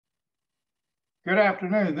Good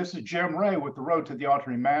afternoon. This is Jim Ray with the Road to the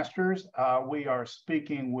Autry Masters. We are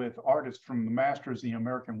speaking with artists from the Masters of the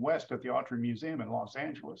American West at the Autry Museum in Los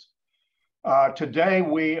Angeles. Today,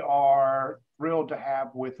 we are thrilled to have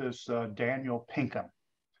with us Daniel Pinkham.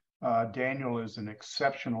 Daniel is an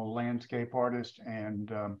exceptional landscape artist,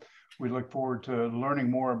 and we look forward to learning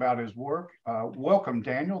more about his work. Welcome,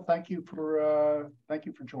 Daniel. Thank you for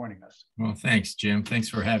joining us. Well, thanks, Jim. Thanks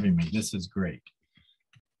for having me. This is great.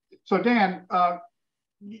 So, Dan,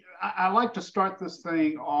 I like to start this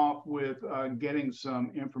thing off with getting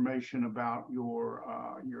some information about your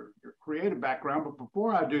creative background. But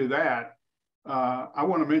before I do that, I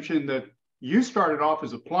want to mention that you started off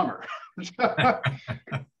as a plumber. So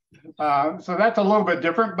that's a little bit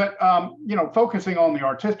different. But focusing on the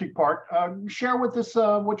artistic part, share with us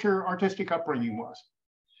what your artistic upbringing was.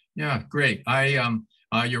 Yeah, great.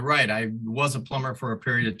 You're right. I was a plumber for a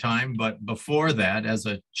period of time, but before that, as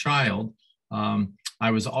a child,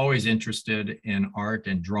 I was always interested in art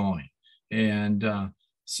and drawing. And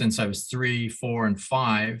since I was 3, 4, and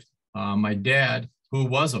 5, my dad, who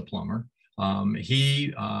was a plumber,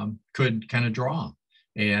 he could kind of draw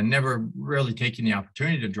and never really taken the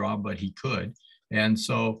opportunity to draw, but he could. And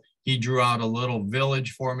so he drew out a little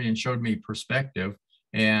village for me and showed me perspective.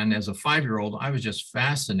 And as a 5-year-old, I was just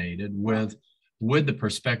fascinated with the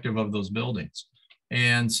perspective of those buildings.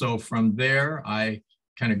 And so from there, I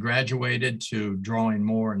kind of graduated to drawing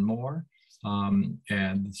more and more.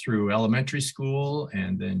 And through elementary school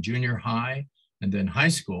and then junior high and then high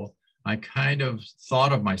school, I kind of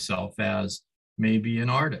thought of myself as maybe an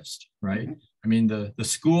artist, right? Mm-hmm. I mean, the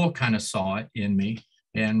school kind of saw it in me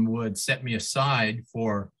and would set me aside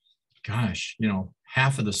for,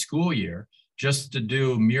 half of the school year just to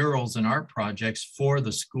do murals and art projects for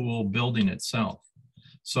the school building itself.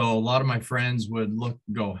 So a lot of my friends would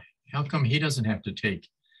go, how come he doesn't have to take,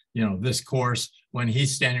 this course when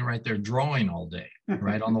he's standing right there drawing all day,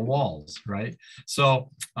 right on the walls, right?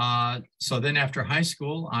 So then after high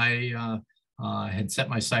school, I had set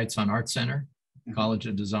my sights on Art Center, College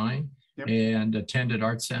of Design, and attended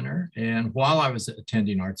Art Center. And while I was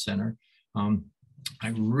attending Art Center, I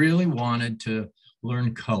really wanted to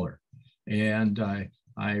learn color. And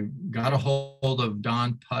I got a hold of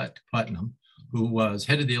Don Putnam, who was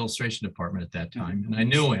head of the illustration department at that time. And I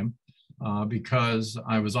knew him because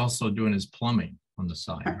I was also doing his plumbing on the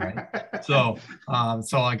side, right? So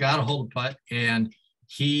I got a hold of Put, and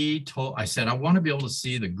I said, I want to be able to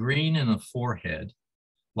see the green in the forehead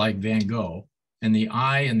like Van Gogh and the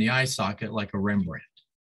eye in the eye socket like a Rembrandt.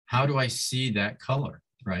 How do I see that color,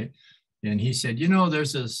 right? And he said,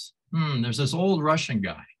 there's this old Russian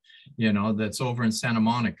guy, that's over in Santa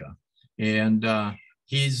Monica. And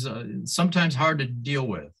he's sometimes hard to deal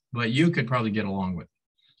with, but you could probably get along with.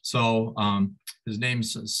 So his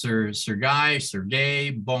name's Sergei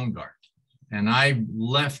Bongart. And I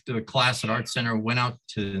left the class at Art Center, went out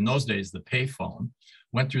to, in those days, the payphone,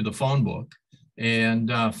 went through the phone book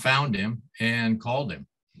and found him and called him.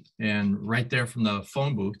 And right there from the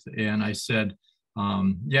phone booth. And I said,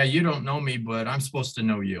 you don't know me, but I'm supposed to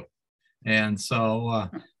know you. And so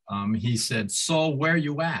he said, so where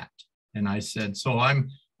you at? And I said, so I'm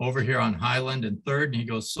over here on Highland and 3rd. And he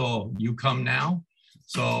goes, so you come now?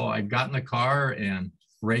 So I got in the car and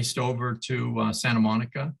raced over to Santa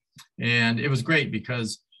Monica. And it was great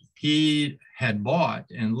because he had bought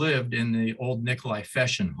and lived in the old Nikolai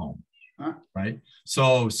Feshin home, right?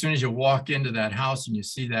 So as soon as you walk into that house and you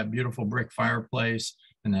see that beautiful brick fireplace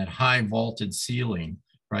and that high vaulted ceiling,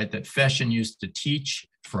 right, that Feshin used to teach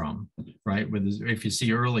from, right, if you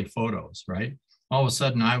see early photos, right, all of a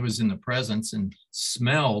sudden I was in the presence and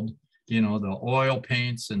smelled, the oil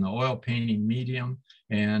paints and the oil painting medium,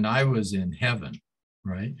 and I was in heaven,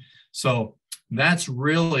 right? So that's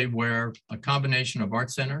really where a combination of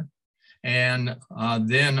Art Center, and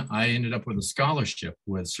then I ended up with a scholarship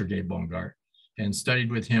with Sergei Bongart and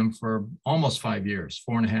studied with him for almost 5 years,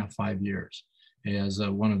 4.5, 5 years, as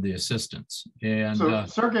one of the assistants. And so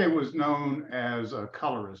Sergei was known as a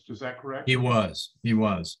colorist, is that correct? He was,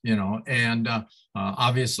 and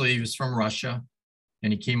obviously he was from Russia,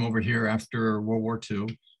 and he came over here after World War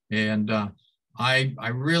II. And I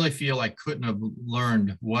really feel I couldn't have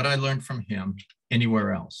learned what I learned from him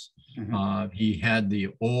anywhere else. Mm-hmm. He had the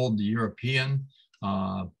old European,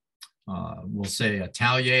 we'll say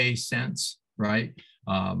Atelier sense, right?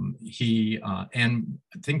 And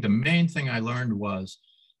I think the main thing I learned was,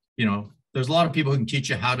 there's a lot of people who can teach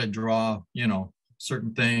you how to draw,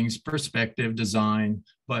 certain things, perspective, design,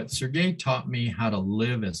 but Sergei taught me how to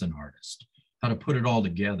live as an artist, how to put it all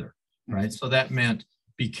together, right? Mm-hmm. So that meant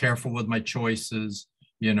be careful with my choices,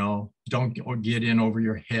 don't get in over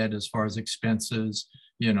your head as far as expenses,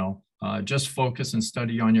 just focus and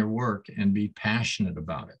study on your work and be passionate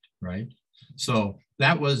about it, right? So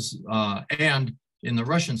that was, and in the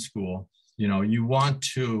Russian school, you want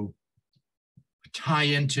to tie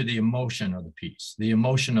into the emotion of the piece, the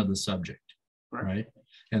emotion of the subject, right?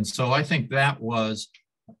 And so I think that was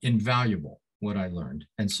invaluable, what I learned.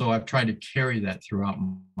 And so I've tried to carry that throughout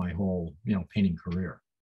my whole, painting career.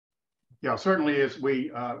 Yeah, certainly as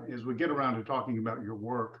we get around to talking about your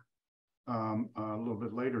work a little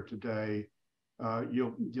bit later today,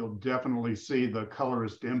 you'll definitely see the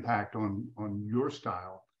colorist impact on your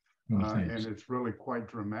style, and it's really quite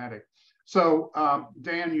dramatic. So,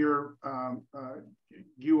 Dan,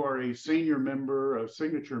 you are a senior member, a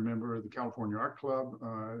signature member of the California Art Club.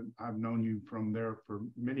 I've known you from there for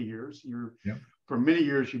many years. For many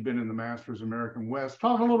years, you've been in the Masters American West.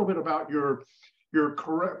 Talk a little bit about your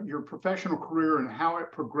professional career and how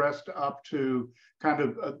it progressed up to kind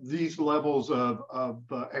of these levels of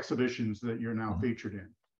exhibitions that you're now featured in.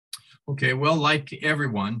 Okay, well, like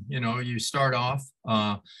everyone, you start off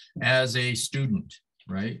as a student,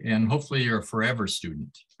 right? And hopefully you're a forever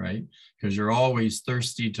student, right? Because you're always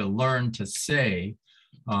thirsty to learn to say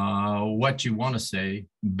what you want to say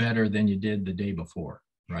better than you did the day before,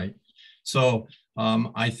 right? So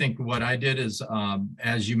I think what I did is,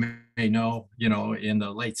 as you may know, in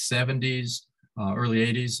the late 70s, early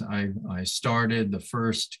 80s, I started the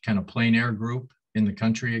first kind of plein air group in the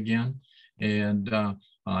country again, and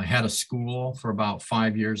I had a school for about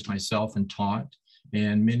 5 years myself and taught,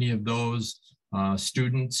 and many of those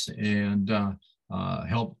students and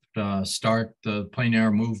helped start the plein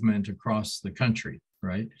air movement across the country,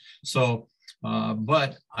 right? So,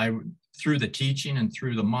 but through the teaching and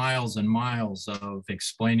through the miles and miles of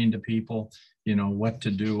explaining to people, what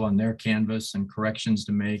to do on their canvas and corrections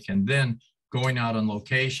to make, and then going out on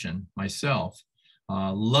location myself,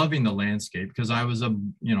 loving the landscape because I was a,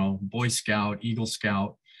 Boy Scout, Eagle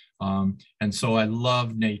Scout. And so I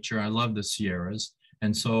love nature. I love the Sierras.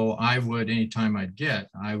 And so I would, anytime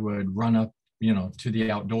I would run up, to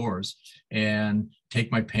the outdoors and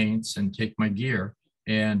take my paints and take my gear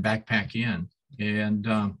and backpack in. And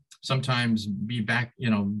sometimes be back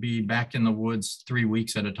in the woods 3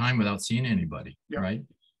 weeks at a time without seeing anybody, right?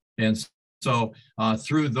 And so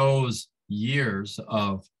through those years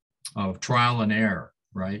of trial and error,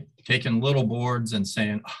 right? Taking little boards and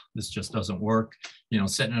saying, oh, this just doesn't work,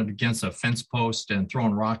 setting it up against a fence post and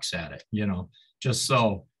throwing rocks at it, just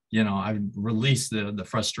so, I release the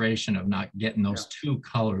frustration of not getting those two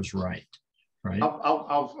colors right, right?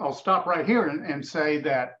 I'll stop right here and say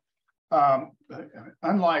that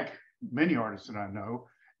unlike many artists that I know,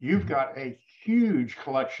 you've got a huge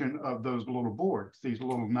collection of those little boards, these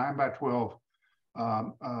little 9x12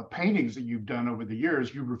 paintings that you've done over the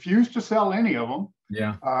years. You refuse to sell any of them.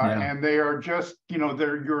 And they are just,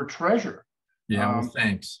 they're your treasure. Well,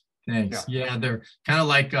 thanks. Yeah, they're kind of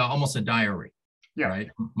like almost a diary. Right.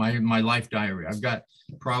 My life diary. I've got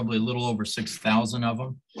probably a little over 6,000 of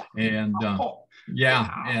them. And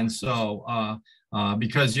and so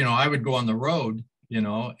because I would go on the road,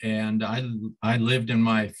 and I lived in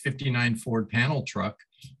my 59 Ford panel truck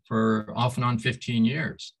for off and on 15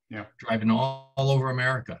 years. Driving all over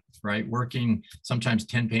America, right? Working sometimes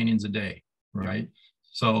 10 paintings a day, right?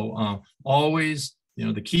 So always,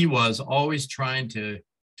 the key was always trying to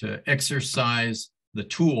exercise the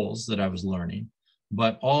tools that I was learning,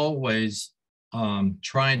 but always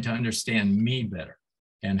trying to understand me better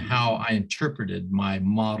and how I interpreted my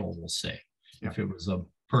model, we'll say, if it was a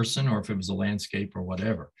person or if it was a landscape or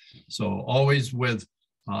whatever. So always with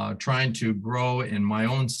trying to grow in my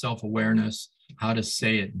own self-awareness, how to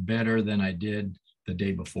say it better than I did the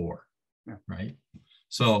day before, right?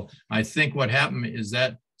 So I think what happened is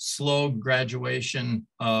that slow graduation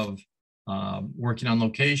of working on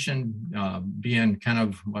location, being kind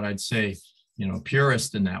of what I'd say,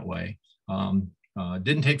 purist in that way.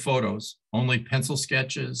 Didn't take photos, only pencil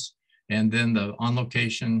sketches, and then the on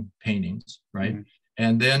location paintings, right?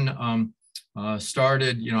 And then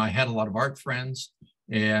started, I had a lot of art friends.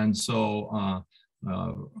 And so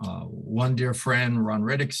one dear friend, Ron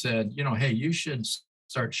Riddick, said, hey, you should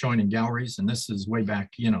start showing in galleries. And this is way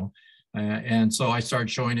back, and so I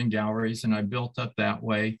started showing in galleries and I built up that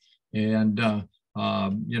way. And,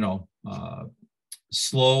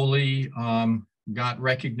 slowly got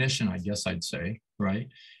recognition, I guess I'd say, right?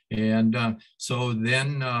 And so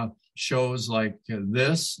then shows like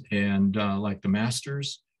this and like the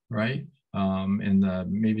Masters, right? And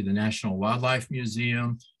maybe the National Wildlife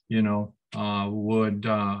Museum,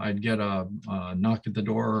 I'd get a knock at the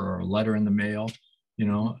door or a letter in the mail,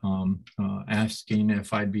 asking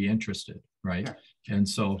if I'd be interested, right? Yeah. And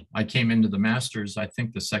so I came into the Masters, I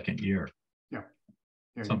think the second year. Yeah,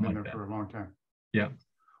 you've been there for a long time. Yeah.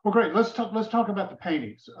 Well, great. Let's talk about the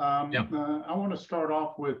paintings. I want to start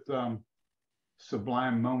off with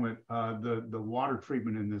Sublime Moment. The water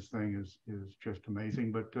treatment in this thing is just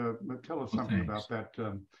amazing. But tell us something about that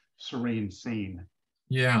serene scene.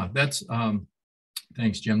 Yeah, that's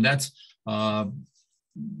thanks, Jim. That's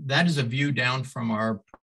that is a view down from our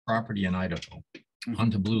property in Idaho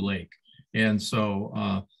onto Blue Lake. And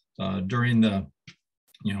so during the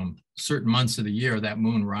certain months of the year, that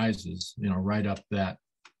moon rises, right up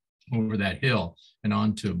over that hill and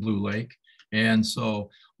onto Blue Lake. And so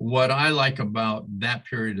what I like about that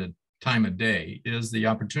period of time of day is the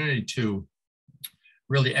opportunity to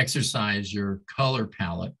really exercise your color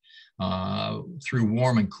palette through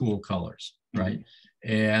warm and cool colors, right?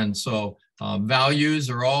 And so values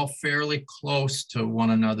are all fairly close to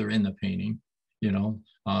one another in the painting,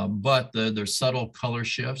 but there's subtle color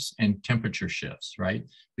shifts and temperature shifts, right?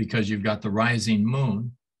 Because you've got the rising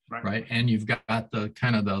moon, right? And you've got the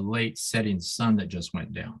kind of the late setting sun that just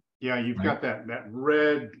went down. Yeah, you've got that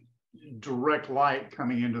red direct light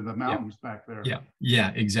coming into the mountains back there.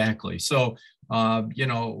 Yeah, exactly. So,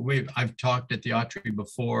 I've talked at the Autry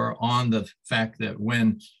before on the fact that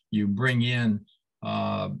when you bring in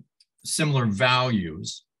similar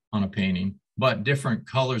values on a painting, but different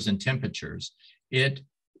colors and temperatures, it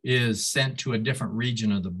is sent to a different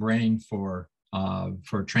region of the brain for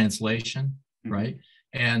translation, right?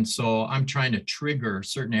 And so I'm trying to trigger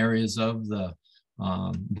certain areas of the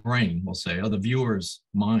brain, we'll say, of the viewer's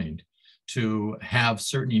mind, to have a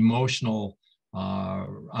certain emotional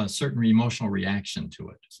reaction to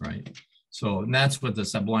it, right? So, and that's what the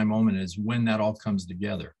Sublime Moment is, when that all comes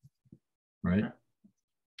together, right?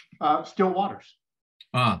 Still Waters.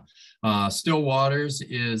 Still Waters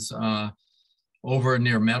is over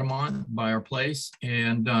near Metamont by our place,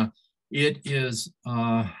 and it is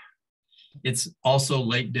it's also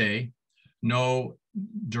late day, no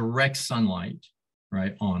direct sunlight,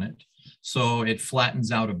 right, on it, so it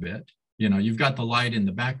flattens out a bit. You've got the light in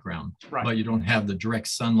the background, but you don't have the direct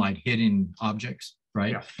sunlight hitting objects,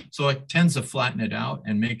 right? So it tends to flatten it out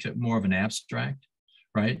and make it more of an abstract,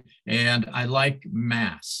 right? And I like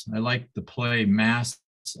mass. I like to play mass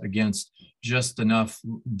against just enough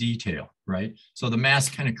detail, right? So the mass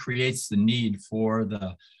kind of creates the need for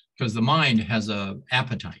because the mind has an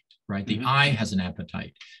appetite, right? The eye has an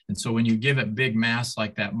appetite. And so when you give it big mass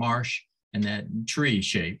like that marsh and that tree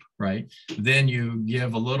shape, right, then you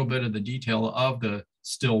give a little bit of the detail of the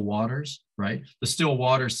still waters, right? The still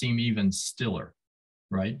waters seem even stiller,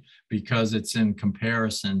 right? Because it's in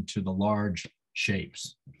comparison to the large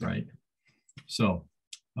shapes, right? So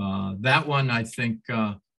that one, I think,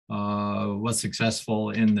 was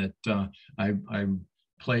successful in that I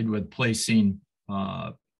played with placing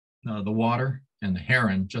the water and the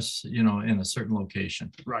heron just, in a certain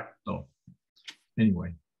location. Right. So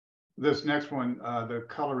anyway. This next one, the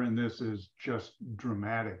color in this is just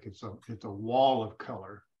dramatic. It's a wall of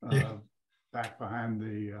color back behind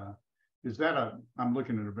the. Is that I'm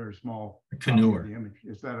looking at a very small canoe. The image.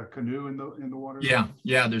 Is that a canoe in the water? Yeah.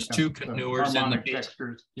 There's two canoers in the beach.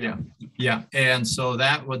 Textures. Yeah. And so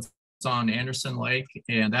that was on Anderson Lake,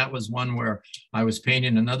 and that was one where I was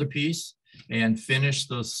painting another piece and finished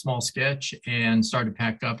the small sketch and started to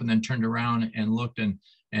pack up, and then turned around and looked,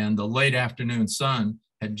 and the late afternoon sun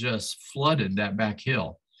had just flooded that back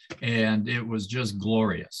hill, and it was just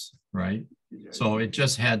glorious, right? So it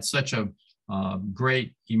just had such a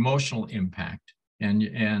great emotional impact,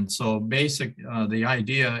 and so the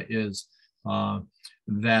idea is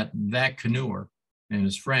that canoer and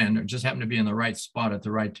his friend just happened to be in the right spot at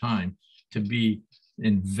the right time to be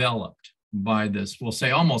enveloped by this, we'll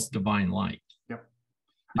say, almost divine light. Yep.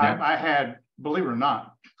 I had, believe it or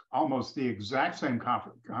not, almost the exact same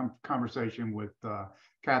conversation with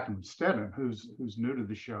Catherine Stedden, who's new to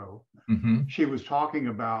the show. She was talking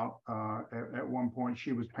about at one point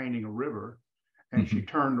she was painting a river, and she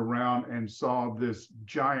turned around and saw this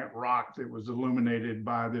giant rock that was illuminated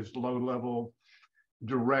by this low-level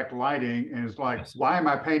direct lighting, and it's like, why am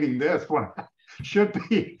I painting this when I should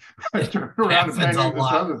be turning around and painting this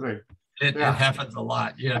other thing? It happens a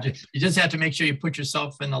lot. You just have to make sure you put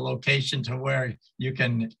yourself in a location to where you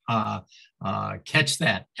can catch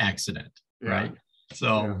that accident, right?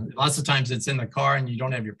 So lots of times it's in the car and you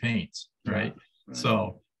don't have your paints, right?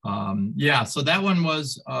 So so that one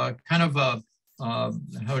was kind of a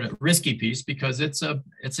risky piece, because it's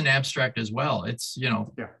an abstract as well. It's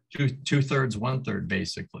 2/3, 1/3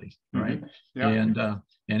 basically, right?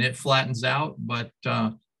 And it flattens out, but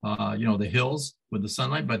the hills with the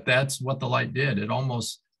sunlight, but that's what the light did. It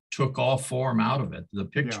almost took all form out of it, the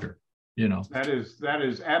picture, you know. That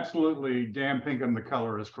is absolutely Dan Pinkham, the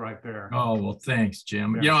colorist, right there. Oh, well, thanks,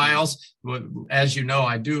 Jim. Yeah. You know, I also, as you know,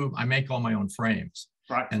 I make all my own frames.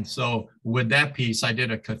 Right. And so with that piece, I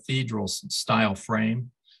did a cathedral style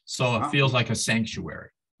frame. So it feels like a sanctuary.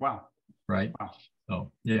 Wow. Right. Wow.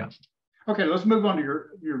 So, yeah. Okay, let's move on to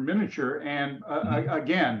your miniature. And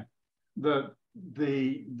again, the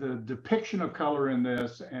depiction of color in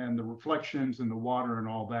this and the reflections in the water and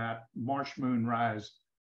all that, Marsh Moonrise.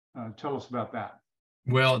 Tell us about that.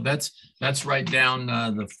 Well, that's right down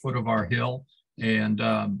the foot of our hill. And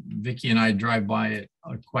Vicki and I drive by it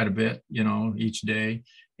quite a bit, you know, each day.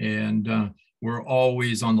 And we're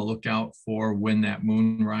always on the lookout for when that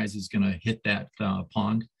moonrise is going to hit that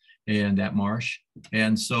pond and that marsh.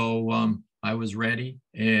 And so I was ready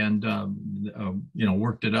and, you know,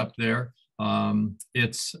 worked it up there.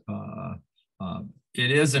 It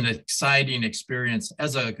is an exciting experience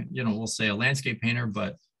as a, you know, we'll say a landscape painter,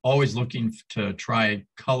 but always looking to try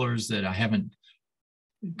colors that I haven't,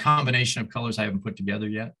 combination of colors I haven't put together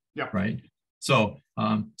yet. Yeah. Right. So,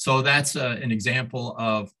 so that's an example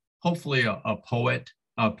of hopefully a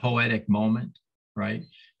poetic moment, right?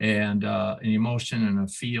 And an emotion and a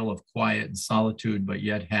feel of quiet and solitude, but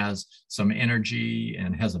yet has some energy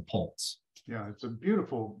and has a pulse. Yeah, it's a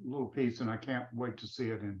beautiful little piece, and I can't wait to see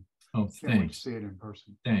it in. Oh, thanks. Can't wait to see it in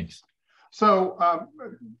person. Thanks. So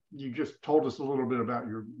you just told us a little bit about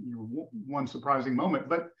your one surprising moment,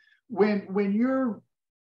 but when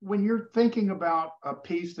you're thinking about a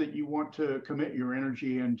piece that you want to commit your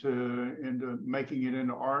energy into making it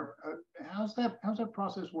into art, how's that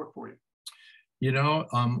process work for you? You know,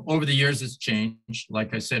 over the years it's changed.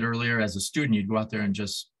 Like I said earlier, as a student, you'd go out there and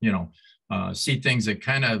just, you know, see things that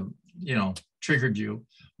kind of, you know, triggered you,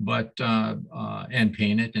 but and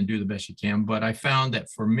paint it and do the best you can. But I found that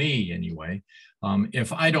for me anyway,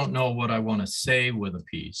 if I don't know what I want to say with a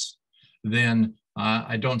piece, then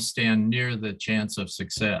I don't stand near the chance of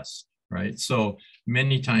success, right? So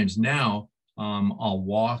many times now, I'll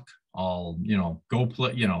walk, I'll, you know, go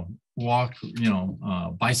play, you know, walk, you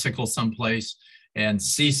know, bicycle someplace and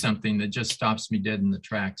see something that just stops me dead in the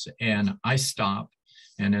tracks. And I stop.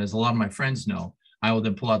 And as a lot of my friends know, I will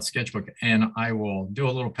then pull out a sketchbook and I will do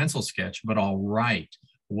a little pencil sketch, but I'll write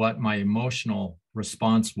what my emotional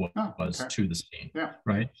response was to the scene,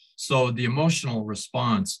 right? So the emotional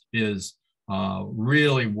response is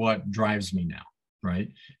really what drives me now,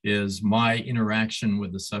 right? Is my interaction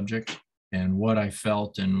with the subject and what I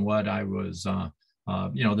felt and what I was,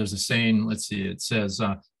 you know, there's a saying, let's see, it says,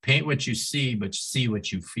 paint what you see, but see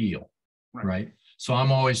what you feel, right? So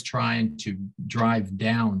I'm always trying to drive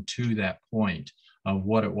down to that point of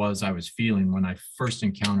what it was I was feeling when I first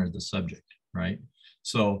encountered the subject, right?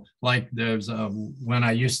 So like there's when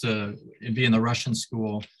I used to be in the Russian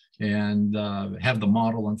school and have the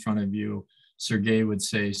model in front of you, Sergei would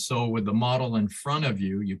say, so with the model in front of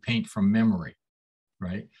you, you paint from memory,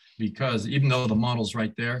 right? Because even though the model's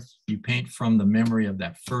right there, you paint from the memory of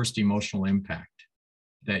that first emotional impact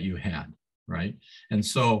that you had, right? And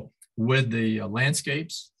so with the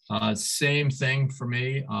landscapes, same thing for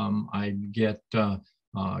me. I get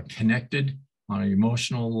connected on an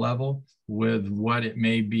emotional level with what it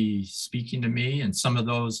may be speaking to me. And some of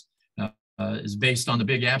those is based on the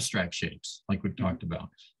big abstract shapes, like we've talked about.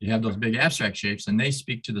 You have those big abstract shapes and they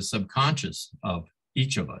speak to the subconscious of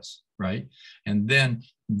each of us, right? And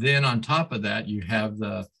then on top of that, you have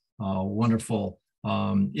the wonderful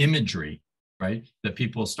imagery, right? That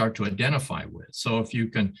people start to identify with. So if you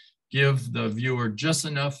can give the viewer just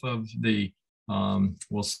enough of the,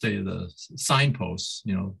 we'll say the signposts,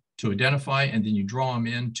 you know, to identify, and then you draw them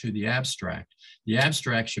into the abstract. The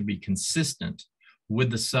abstract should be consistent with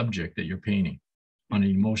the subject that you're painting on an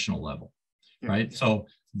emotional level, right? So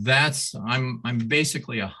that's, I'm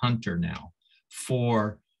basically a hunter now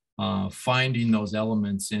for finding those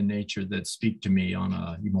elements in nature that speak to me on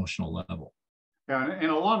an emotional level. Yeah,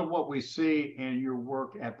 and a lot of what we see in your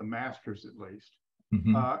work at the Masters, at least,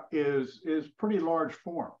 is pretty large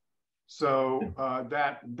form. So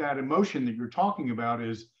that emotion that you're talking about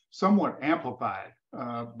is somewhat amplified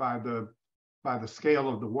by the scale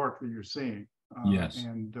of the work that you're seeing.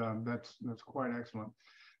 And that's quite excellent.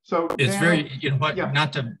 So it's very, you know, but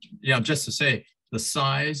not to, you know, just to say the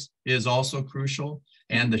size is also crucial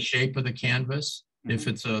and the shape of the canvas. If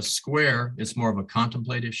it's a square, it's more of a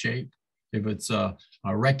contemplative shape. If it's a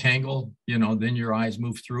rectangle, you know, then your eyes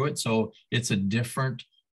move through it. So it's a different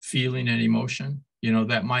feeling and emotion, you know,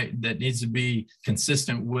 that needs to be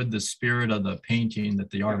consistent with the spirit of the painting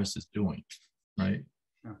that the artist is doing, right?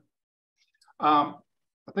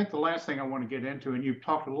 I think the last thing I want to get into, and you've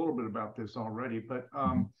talked a little bit about this already, but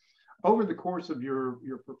over the course of your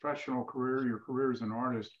professional career, your career as an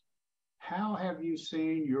artist, how have you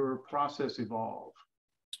seen your process evolve?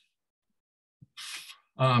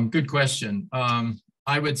 Good question.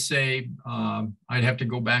 I would say I'd have to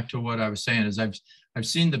go back to what I was saying. Is I've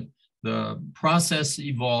seen the process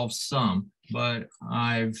evolve some, but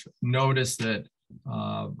I've noticed that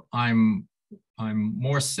I'm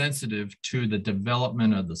more sensitive to the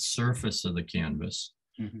development of the surface of the canvas.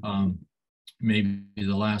 Maybe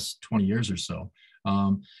the last 20 years or so,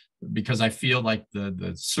 because I feel like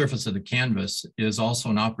the surface of the canvas is also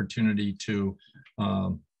an opportunity to,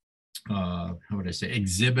 how would I say,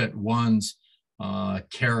 exhibit one's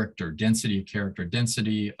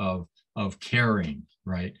density of caring,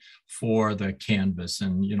 right, for the canvas.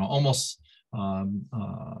 And, you know, almost,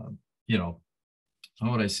 you know,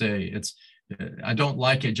 how would I say, I don't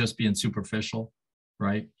like it just being superficial,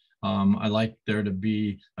 right? I like there to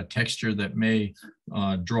be a texture that may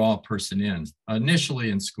draw a person in. Initially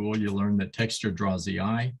in school, you learn that texture draws the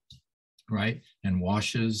eye, right? And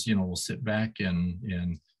washes, you know, will sit back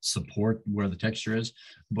and support where the texture is.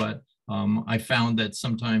 But I found that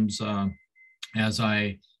sometimes as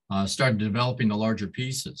I started developing the larger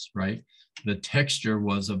pieces, right, the texture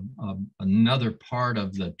was another part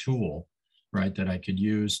of the tool, right, that I could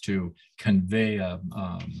use to convey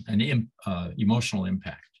an emotional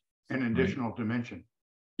impact. An additional dimension.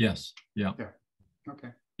 Yes. Yeah. Yeah. Okay.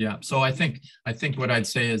 Yeah. So I think what I'd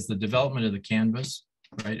say is the development of the canvas,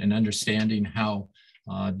 right, and understanding how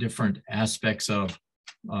different aspects of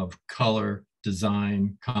color,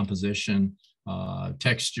 design, composition,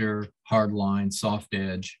 texture, hard line, soft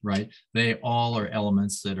edge, right? They all are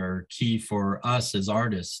elements that are key for us as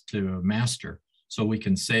artists to master, so we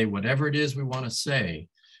can say whatever it is we want to say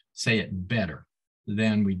it better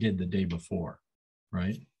than we did the day before,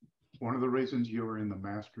 right? One of the reasons you were in the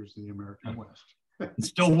Masters in the American West.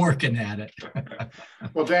 Still working at it.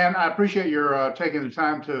 Well, Dan, I appreciate your taking the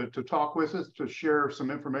time to talk with us, to share some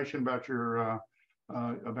information about your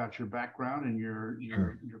background and your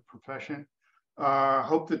profession.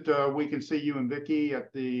 Hope that we can see you and Vicki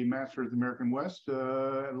at the Masters of the American West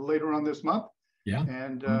later on this month. Yeah.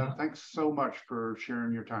 And thanks so much for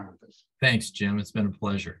sharing your time with us. Thanks, Jim. It's been a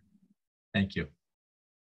pleasure. Thank you.